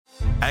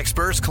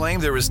Experts claim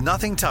there is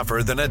nothing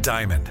tougher than a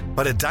diamond.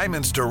 But at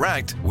Diamonds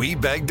Direct, we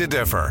beg to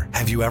differ.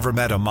 Have you ever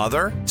met a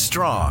mother?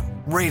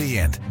 Strong,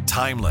 radiant,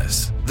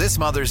 timeless. This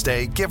Mother's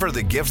Day, give her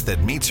the gift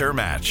that meets her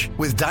match.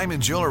 With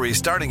diamond jewelry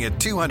starting at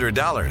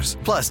 $200.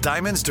 Plus,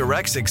 Diamonds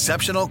Direct's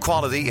exceptional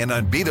quality and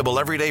unbeatable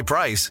everyday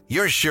price,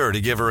 you're sure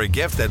to give her a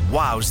gift that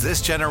wows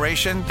this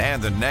generation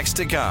and the next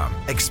to come.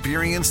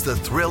 Experience the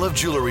thrill of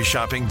jewelry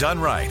shopping done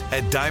right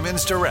at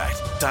Diamonds Direct.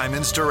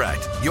 Diamonds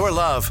Direct. Your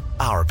love,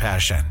 our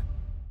passion.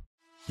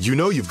 You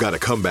know you've got a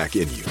comeback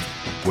in you.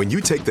 When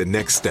you take the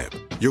next step,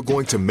 you're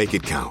going to make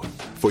it count.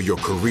 For your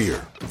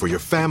career, for your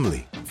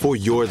family, for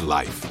your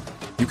life.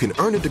 You can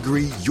earn a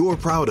degree you're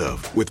proud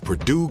of with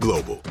Purdue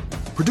Global.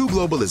 Purdue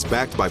Global is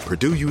backed by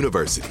Purdue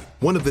University,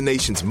 one of the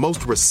nation's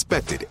most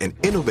respected and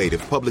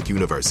innovative public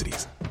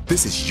universities.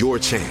 This is your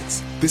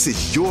chance. This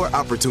is your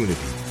opportunity.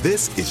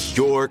 This is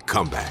your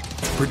comeback.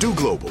 Purdue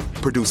Global,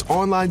 Purdue's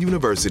online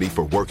university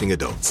for working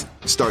adults.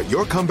 Start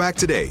your comeback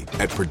today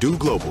at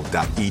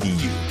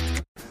purdueglobal.edu.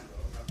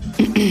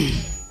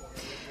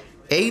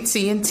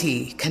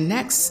 AT&T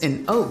connects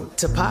an ode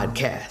to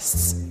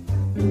podcasts.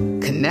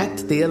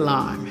 Connect the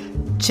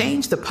alarm.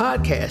 Change the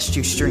podcast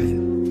you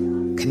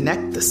stream.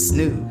 Connect the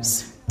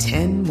snooze.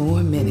 10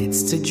 more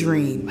minutes to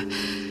dream.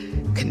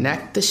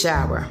 Connect the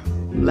shower.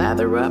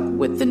 Lather up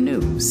with the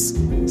news.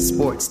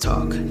 Sports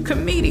talk,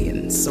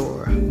 comedians,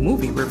 or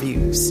movie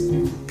reviews.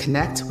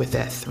 Connect with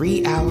that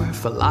 3-hour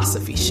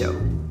philosophy show.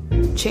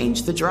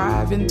 Change the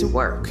drive into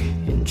work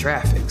in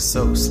traffic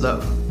so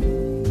slow.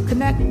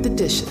 Connect the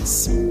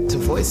dishes to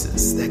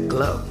voices that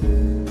glow.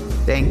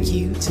 Thank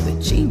you to the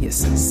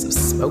geniuses of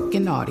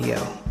spoken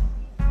audio.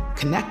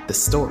 Connect the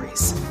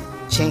stories.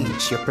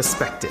 Change your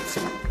perspective.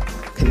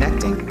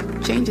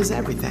 Connecting changes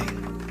everything.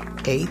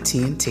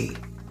 AT&T.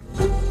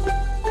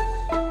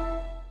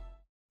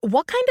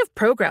 What kind of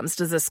programs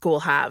does this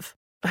school have?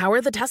 How are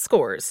the test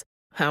scores?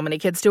 How many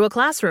kids do a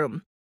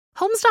classroom?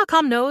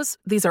 Homes.com knows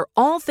these are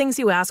all things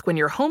you ask when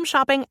you're home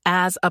shopping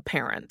as a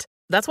parent.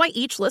 That's why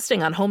each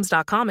listing on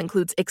Homes.com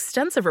includes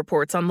extensive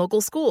reports on local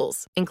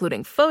schools,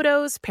 including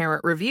photos,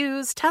 parent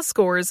reviews, test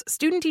scores,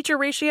 student-teacher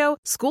ratio,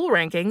 school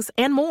rankings,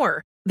 and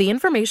more. The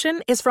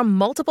information is from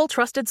multiple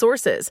trusted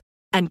sources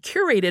and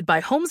curated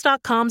by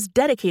Homes.com's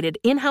dedicated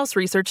in-house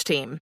research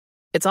team.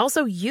 It's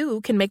also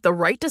you can make the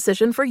right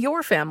decision for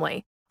your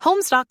family.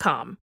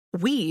 Homes.com.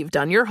 We've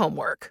done your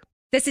homework.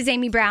 This is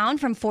Amy Brown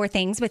from 4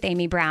 Things with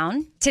Amy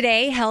Brown.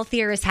 Today,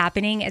 healthier is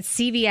happening at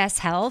CVS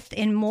Health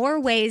in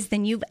more ways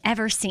than you've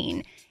ever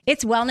seen.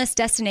 It's wellness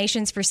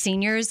destinations for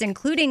seniors,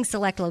 including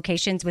select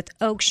locations with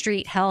Oak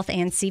Street Health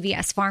and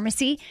CVS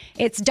Pharmacy.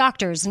 It's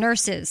doctors,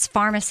 nurses,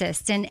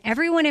 pharmacists, and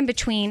everyone in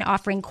between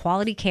offering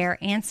quality care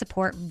and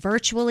support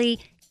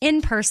virtually,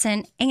 in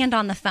person, and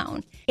on the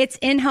phone. It's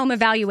in-home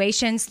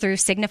evaluations through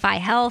Signify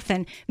Health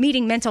and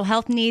meeting mental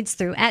health needs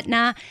through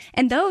Aetna.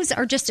 And those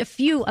are just a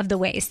few of the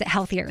ways that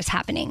healthier is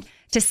happening.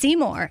 To see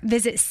more,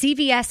 visit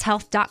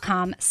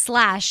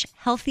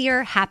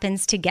cvshealth.com/healthier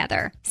happens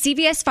together.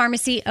 CVS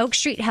Pharmacy, Oak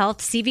Street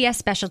Health, CVS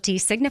Specialty,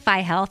 Signify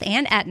Health,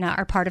 and Aetna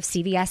are part of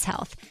CVS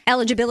Health.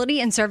 Eligibility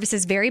and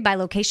services vary by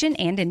location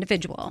and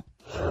individual.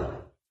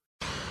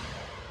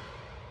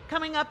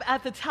 Coming up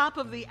at the top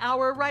of the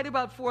hour, right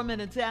about 4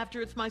 minutes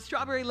after, it's my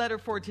strawberry letter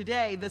for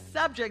today. The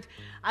subject,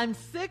 I'm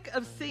sick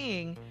of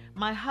seeing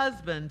my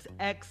husband's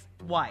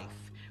ex-wife.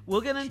 We'll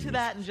get into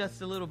that in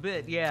just a little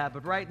bit, yeah,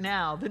 but right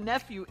now, the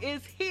nephew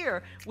is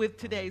here with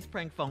today's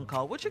prank phone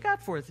call. What you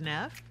got for us,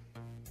 Neff?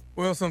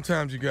 Well,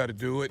 sometimes you got to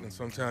do it, and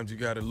sometimes you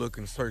got to look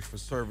and search for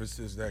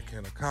services that can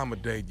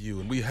accommodate you.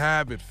 And we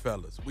have it,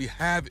 fellas. We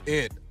have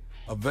it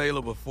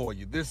available for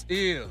you. This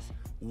is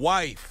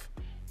Wife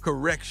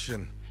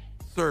Correction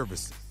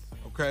Services,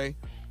 okay?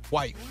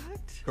 Wife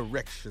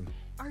Correction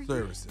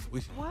Services.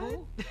 What?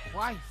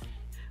 Wife?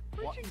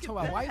 What, you talking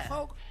about white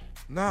folk?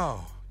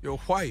 No, your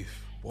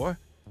wife, boy.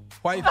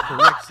 Wife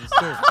Correction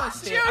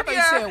Services. I thought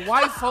you said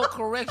white folk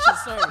correction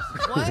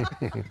services. What?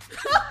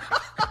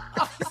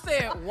 I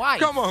said white.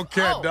 Come on,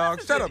 cat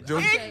dog. Shut up,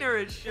 Junior.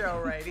 Ignorant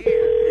show right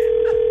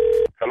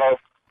here. Hello?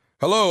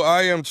 Hello,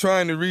 I am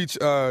trying to reach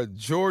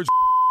George,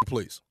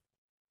 please.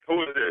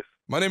 Who is this?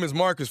 My name is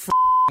Marcus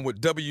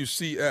with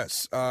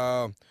WCS.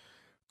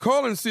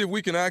 Call and see if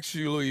we can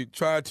actually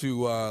try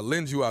to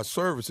lend you our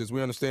services. We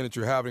understand that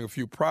you're having a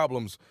few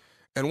problems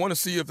and want to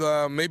see if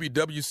maybe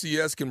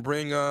WCS can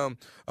bring a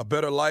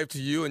better life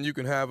to you and you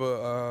can have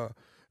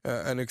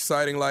an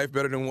exciting life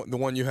better than the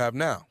one you have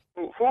now.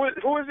 Who is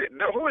it? Who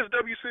is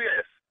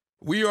WCS?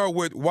 We are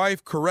with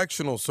Wife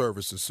Correctional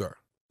Services, sir.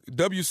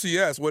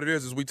 WCS, what it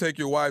is we take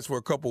your wives for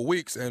a couple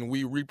weeks and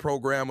we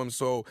reprogram them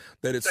so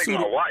that it's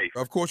suitable. My wife.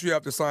 Of course, you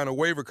have to sign a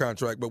waiver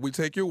contract, but we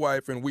take your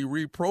wife and we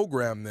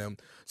reprogram them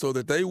so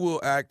that they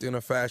will act in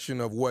a fashion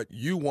of what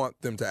you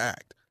want them to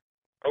act.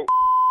 Oh,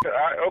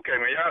 okay,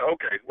 man.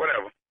 Okay,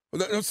 whatever.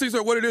 See,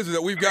 sir, what it is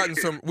that we've gotten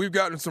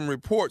some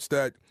reports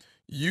that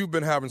you've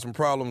been having some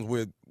problems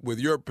with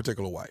your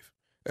particular wife,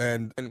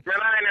 and man, I ain't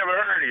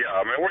never heard of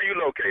y'all, man. Where you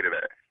located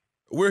at?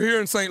 We're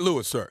here in St.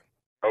 Louis, sir.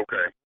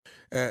 Okay.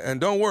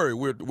 And don't worry,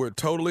 we're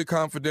totally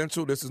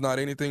confidential. This is not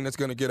anything that's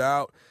going to get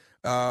out.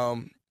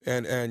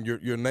 And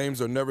your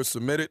names are never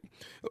submitted.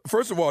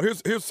 First of all,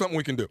 here's something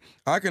we can do.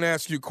 I can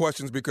ask you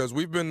questions because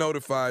we've been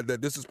notified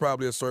that this is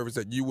probably a service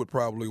that you would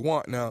probably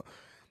want. Now,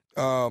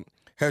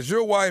 has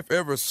your wife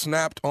ever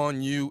snapped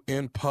on you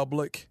in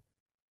public?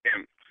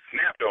 And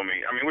snapped on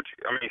me.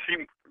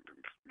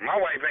 My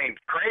wife ain't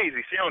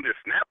crazy. She don't just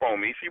snap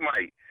on me. She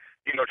might,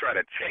 try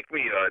to check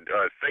me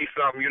or say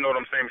something. You know what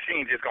I'm saying? She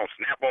ain't just gonna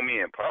snap on me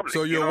in public.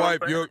 So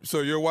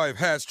your wife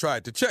has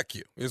tried to check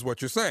you, is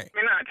what you're saying?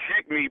 Not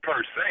check me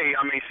per se.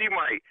 She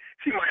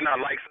might not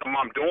like something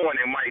I'm doing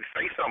and might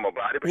say something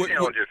about it, but she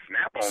don't just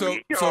snap on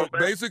me. So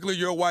basically,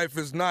 your wife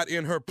is not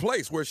in her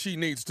place where she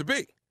needs to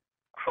be.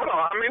 Hold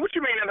on. What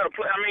you mean in her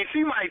place?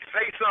 She might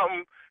say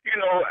something.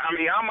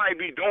 I might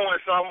be doing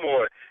something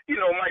or,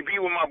 might be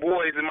with my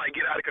boys and might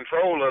get out of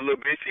control a little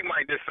bit. She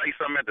might just say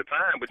something at the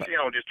time, but she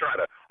don't just try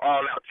to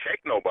all out check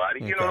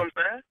nobody. You know what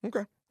I'm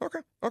saying?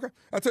 Okay.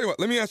 I'll tell you what.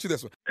 Let me ask you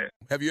this one. Yeah.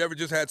 Have you ever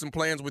just had some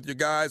plans with your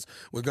guys,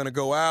 was going to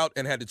go out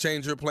and had to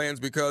change your plans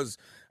because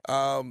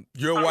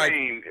your wife...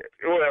 If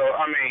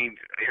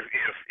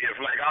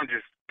like I'm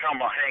just talking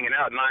about hanging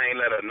out and I ain't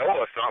let her know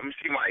or something,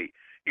 she might...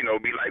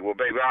 be like, well,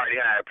 baby, I already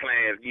had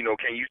plans.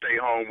 Can you stay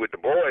home with the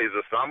boys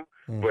or something?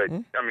 Mm-hmm. But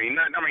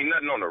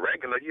nothing on the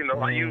regular.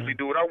 I usually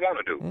do what I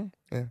want to do.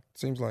 Yeah,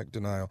 seems like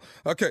denial.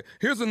 Okay,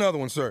 here's another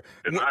one, sir.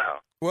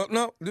 Denial. Well,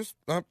 no, just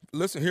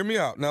listen. Hear me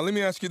out. Now, let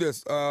me ask you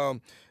this: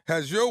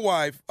 has your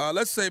wife,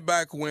 let's say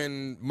back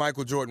when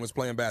Michael Jordan was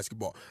playing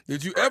basketball,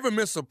 did you ever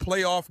miss a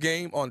playoff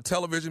game on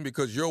television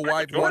because your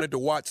wife wanted to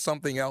watch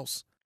something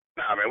else?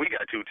 Nah, man, we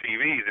got 2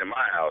 TVs in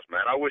my house, man.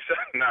 I wish I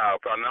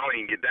don't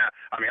even get down.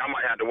 I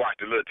might have to watch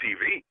the little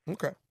TV.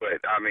 Okay. But,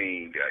 I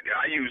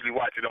usually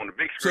watch it on the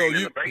big screen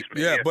in the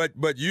basement. Yeah,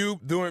 but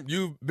you've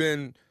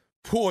been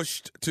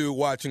pushed to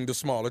watching the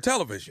smaller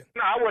television.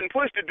 No, I wasn't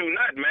pushed to do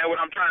nothing, man. What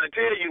I'm trying to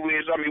tell you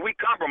is, we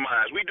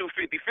compromise. We do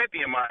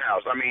 50-50 in my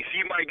house.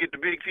 She might get the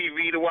big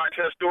TV to watch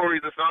her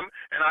stories or something,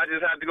 and I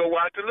just have to go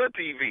watch the little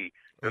TV.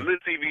 The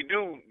little TV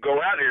do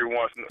go out every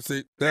once in a while.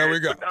 See, there we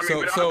go. I'm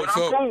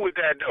cool with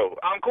that, though.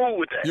 I'm cool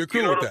with that. You're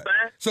cool with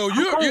that. So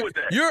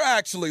you're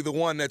actually the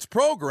one that's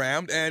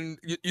programmed, and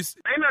you ain't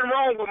nothing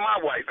wrong with my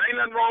wife. Ain't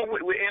nothing wrong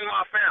with in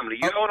my family.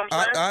 You know what I'm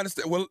saying? I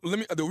understand. Well,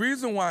 the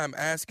reason why I'm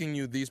asking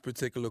you these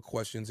particular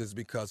questions is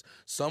because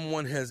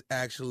someone has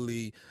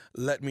actually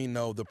let me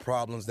know the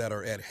problems that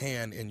are at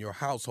hand in your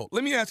household.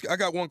 Let me ask you. I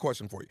got one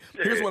question for you.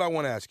 Yeah. Here's what I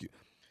want to ask you: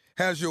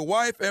 has your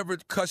wife ever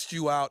cussed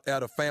you out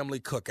at a family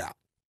cookout?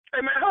 Hey,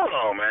 man, hold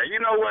on, man.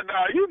 You know what,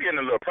 dog? You getting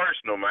a little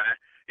personal, man.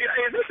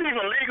 Is this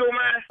even legal,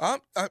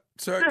 man?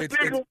 Sir, it's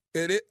legal?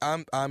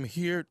 I'm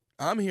here.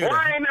 Well,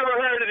 I ain't never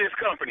heard of this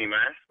company,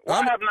 man.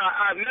 I've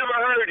never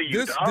heard of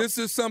you, dog. This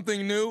is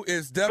something new.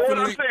 It's definitely...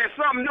 Well, I'm saying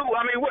something new.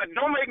 What?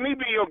 Don't make me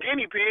be your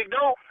guinea pig.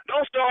 Don't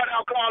start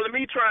out calling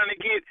me trying to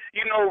get,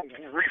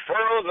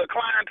 referrals or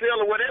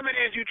clientele or whatever it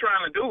is you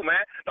trying to do,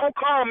 man. Don't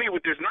call me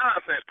with this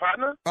nonsense,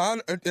 partner.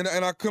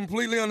 And I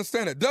completely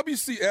understand it.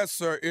 WCS,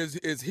 sir,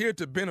 is here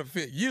to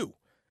benefit you.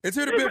 It's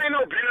here to benefit. Ain't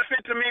no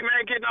benefit to me,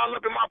 man, getting all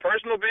up in my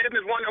personal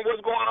business, wondering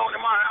what's going on in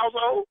my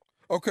household.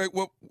 Okay,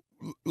 well...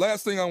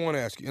 Last thing I want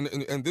to ask you,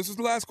 and this is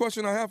the last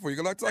question I have for you.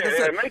 Like I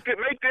said, make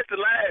this the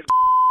last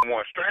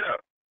one, straight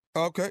up.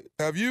 Okay.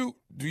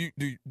 Do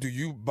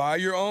you buy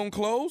your own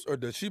clothes,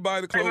 or does she buy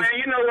the clothes? Hey, man,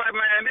 you know what,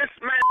 man?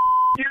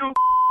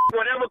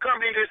 Whatever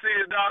company this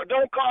is, dog,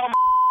 don't call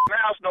my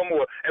house no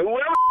more. And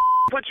whoever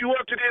put you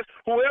up to this,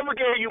 whoever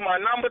gave you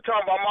my number,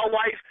 talking about my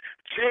wife,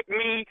 checked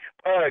me,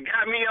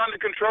 got me under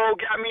control,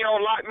 got me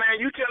on lock, man,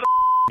 you tell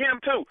him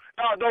too.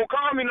 Dog, don't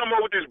call me no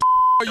more with this.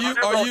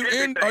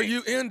 Are you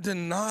in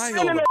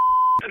denial? No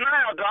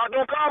denial, dog.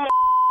 Don't call my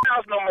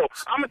house no more.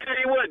 I'm gonna tell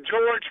you what,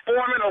 George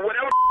Foreman or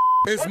whatever.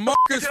 It's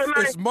Marcus.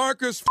 It's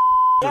Marcus.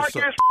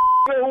 Marcus,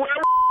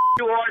 whoever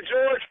you are,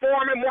 George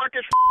Foreman,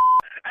 Marcus.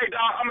 Hey,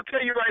 dog, I'm gonna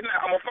tell you right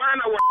now. I'm gonna find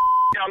out where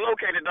y'all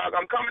located, dog.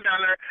 I'm coming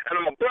down there and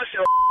I'm gonna bust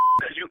your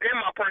because you in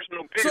my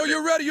personal business. So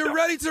you're ready. You're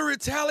ready to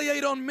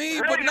retaliate on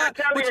me, but not.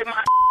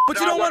 But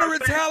you don't want to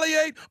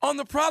retaliate on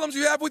the problems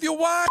you have with your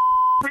wife.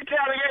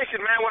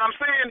 Retaliation, man. What I'm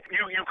saying,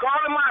 you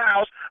calling my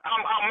house,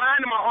 I'm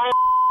minding my own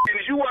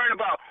and you worrying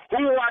about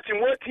who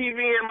watching what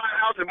TV in my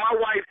house and my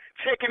wife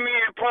checking me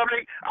in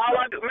public. All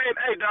I do, man,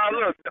 hey, dog,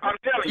 look, I'm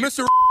telling you.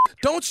 Mr.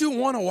 Don't you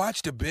want to watch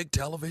the big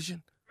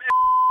television? Man,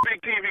 big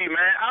TV,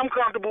 man. I'm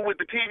comfortable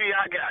with the TV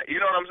I got. You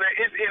know what I'm saying?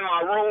 It's in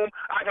my room.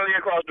 I can lay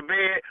across the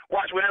bed,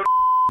 watch whatever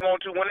I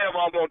want to, whenever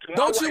I want to.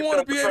 Don't you want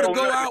to be able to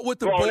go out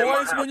with the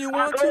boys when you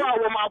want to? I go out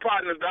with my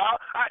partners,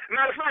 dog.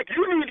 Matter of fact,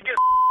 you need to get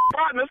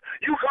partners.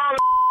 You call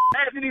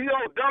asking these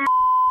old dumb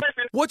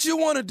questions. What you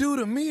want to do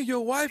to me,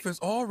 your wife has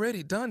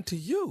already done to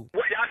you.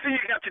 Well, I see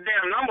you got your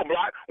damn number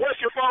blocked. What's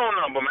your phone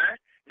number, man?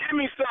 Give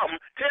me something.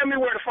 Tell me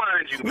where to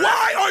find you, man.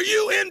 Why are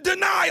you in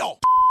denial?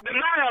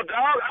 Denial,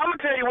 dog. I'm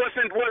gonna tell you what's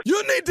in.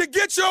 You need to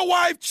get your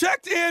wife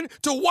checked in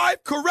to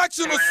Wife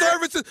Correctional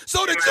Services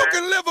so that you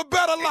can live a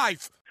better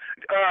life.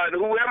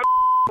 Whoever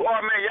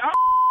are, man, y'all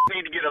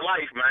need to get a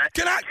life, man.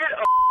 Can I get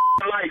a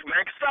life,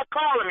 man? Stop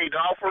calling me,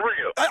 dog, for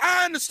real.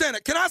 I understand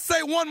it. Can I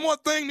say one more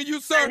thing to you,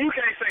 sir? Man, you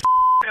can't say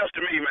else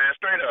to me, man.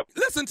 Straight up.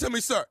 Listen to me,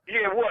 sir.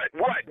 Yeah, what?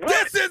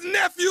 This is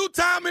Nephew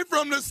Tommy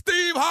from the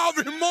Steve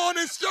Harvey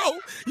Morning Show.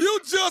 You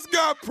just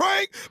got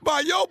pranked by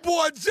your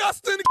boy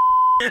Justin.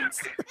 You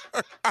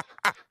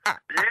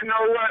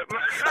know what,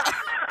 man?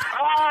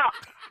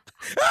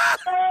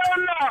 Oh,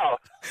 no.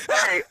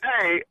 Hey.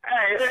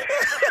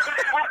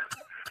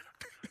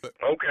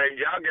 Okay,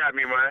 y'all got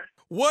me, man.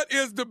 What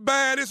is the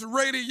baddest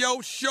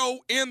radio show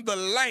in the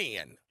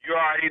land? You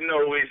already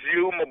know it's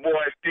you, my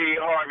boy Steve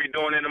Harvey,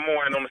 doing in the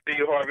morning on the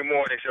Steve Harvey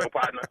Morning Show,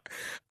 partner.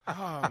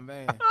 Oh,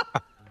 man.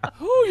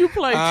 Who you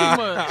play too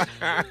much?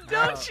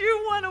 Don't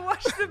you want to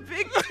watch the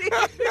big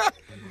TV?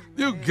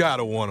 You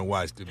gotta want to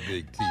watch the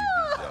big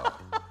TV, dog.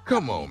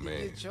 Come on,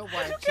 man. You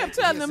kept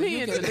telling them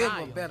he in live a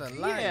denial. better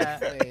life, Yeah,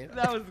 man.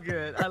 that was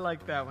good. I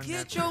like that one.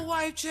 Get your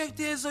wife checked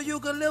in so you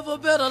can live a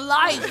better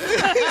life.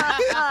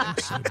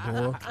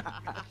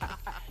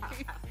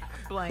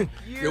 Blank.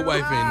 Your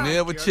wife ain't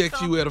never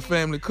checked you at a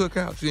family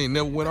cookout. She ain't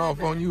never went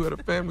off on you at a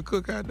family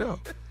cookout,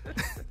 dog.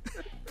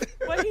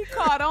 But he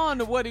caught on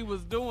to what he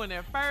was doing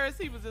at first.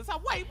 He was just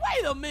like,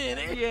 wait a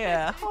minute.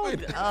 Yeah,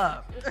 hold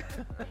up.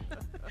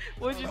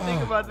 What'd you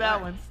think about that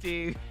one,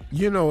 Steve?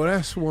 You know,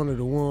 that's one of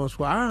the ones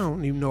where I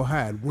don't even know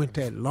how it went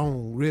that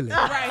long, really.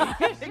 Right.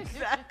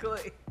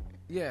 Exactly.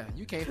 Yeah,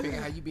 you can't figure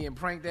how you being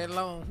pranked that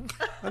long.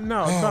 Man.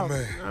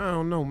 I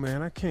don't know,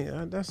 man. I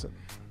can't.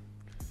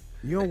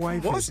 Your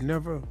wife has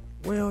never.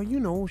 Well,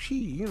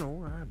 she. I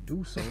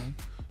do something.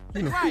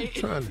 Right.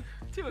 Trying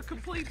to a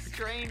complete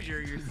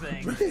stranger, you're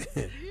saying.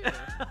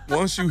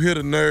 Once you hit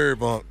a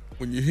nerve,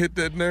 when you hit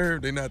that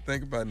nerve, they not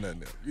thinking about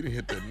nothing else. You didn't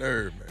hit that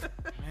nerve, man.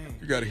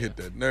 You got to hit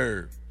that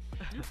nerve.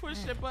 You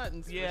pushed the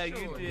buttons. Yeah, for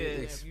sure. you did.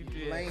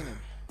 Explaining.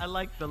 I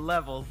like the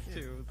levels,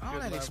 too. All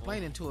that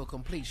explaining to a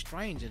complete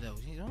stranger, though.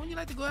 When you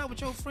like to go out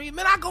with your friend?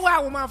 Man, I go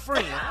out with my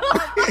friend.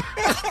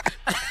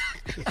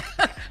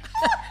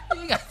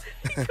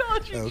 He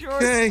called you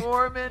George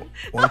Foreman.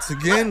 Once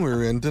again,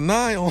 we're in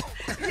denial.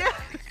 Yeah.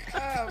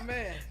 Oh,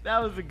 man.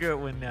 That was a good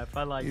one, Neff.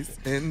 I like it. He's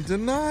in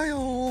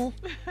denial.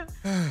 All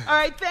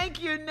right,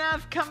 thank you,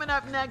 Neff. Coming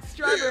up next,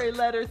 Strawberry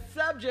Letter.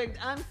 Subject,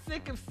 I'm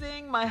sick of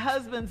seeing my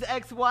husband's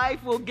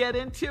ex-wife. We'll get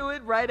into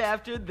it right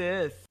after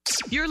this.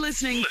 You're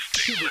listening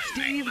to the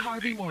Steve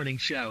Harvey Morning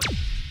Show.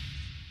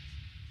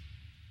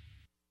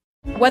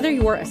 Whether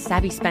you're a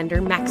savvy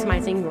spender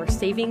maximizing your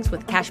savings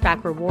with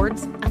cashback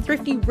rewards, a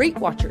thrifty rate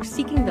watcher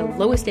seeking the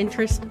lowest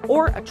interest,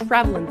 or a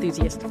travel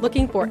enthusiast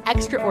looking for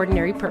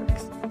extraordinary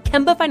perks,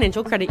 Kemba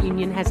Financial Credit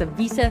Union has a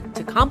visa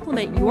to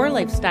complement your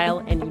lifestyle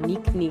and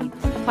unique needs.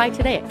 Apply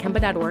today at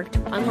Kemba.org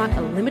to unlock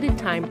a limited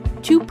time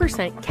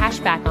 2% cash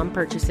back on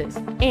purchases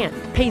and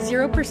pay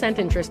 0%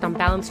 interest on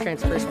balance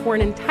transfers for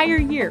an entire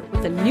year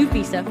with a new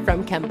visa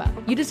from Kemba.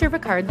 You deserve a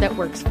card that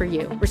works for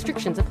you.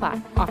 Restrictions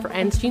apply. Offer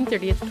ends June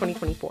 30th,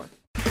 2024.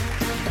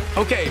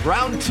 Okay,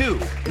 round two.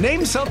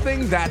 Name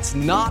something that's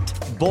not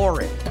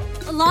boring.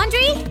 A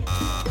laundry?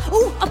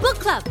 Ooh, a book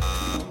club.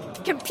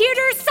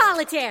 Computer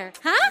solitaire,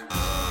 huh?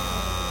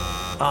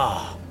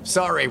 Ah,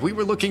 sorry, we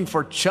were looking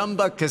for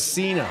Chumba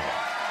Casino.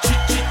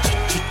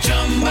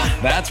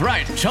 That's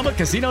right,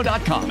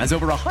 ChumbaCasino.com has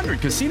over 100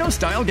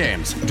 casino-style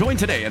games. Join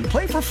today and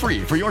play for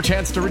free for your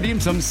chance to redeem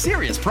some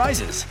serious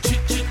prizes.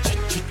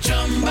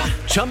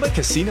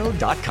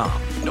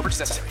 ChumbaCasino.com. No purchase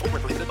necessary. Void where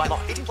prohibited by law.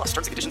 18+ terms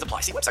and conditions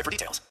apply. See website for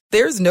details.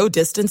 There's no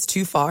distance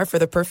too far for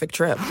the perfect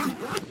trip.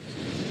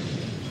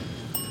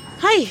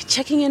 Hi,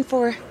 checking in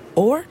for...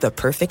 Or the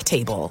perfect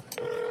table.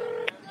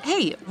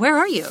 Hey, where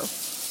are you?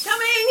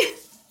 Coming!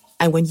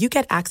 And when you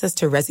get access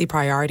to Resi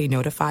Priority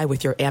Notify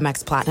with your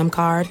Amex Platinum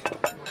card...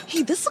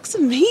 Hey, this looks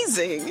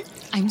amazing.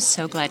 I'm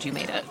so glad you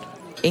made it.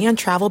 And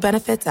travel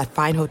benefits at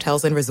fine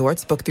hotels and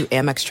resorts booked through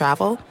Amex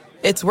Travel,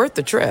 it's worth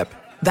the trip.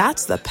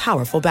 That's the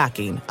powerful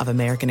backing of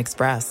American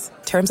Express.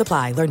 Terms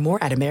apply. Learn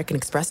more at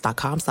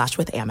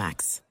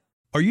americanexpress.com/withAmex.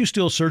 Are you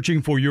still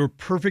searching for your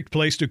perfect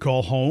place to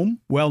call home?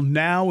 Well,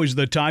 now is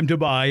the time to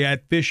buy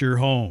at Fisher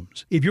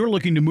Homes. If you're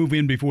looking to move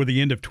in before the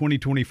end of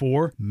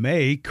 2024,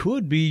 May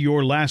could be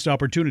your last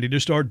opportunity to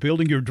start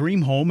building your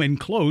dream home and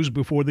close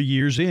before the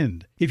year's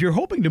end. If you're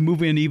hoping to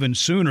move in even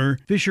sooner,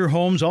 Fisher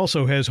Homes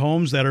also has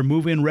homes that are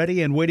move-in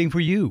ready and waiting for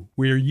you,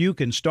 where you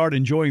can start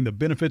enjoying the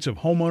benefits of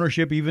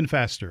homeownership even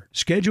faster.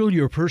 Schedule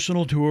your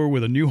personal tour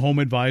with a new home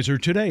advisor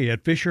today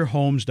at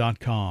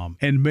FisherHomes.com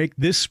and make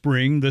this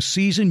spring the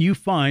season you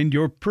find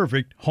your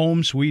perfect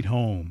home sweet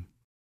home.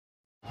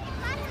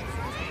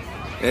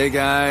 Hey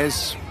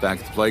guys, back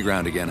at the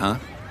playground again, huh?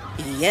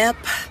 Yep.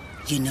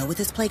 You know what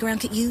this playground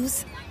could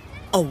use?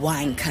 A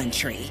wine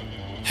country.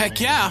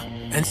 Heck yeah,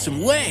 and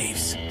some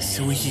waves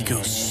so we could go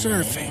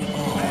surfing.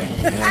 Oh,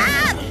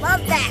 yeah.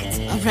 Love that.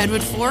 A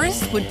redwood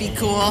forest would be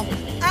cool.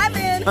 I'm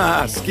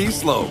in. Ski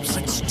slopes.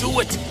 Let's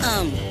do it.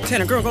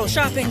 Can a girl go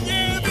shopping?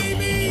 Yeah,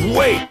 baby.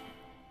 Wait.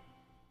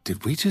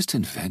 Did we just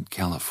invent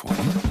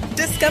California?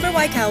 Discover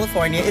why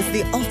California is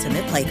the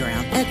ultimate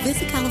playground at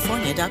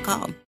visitcalifornia.com.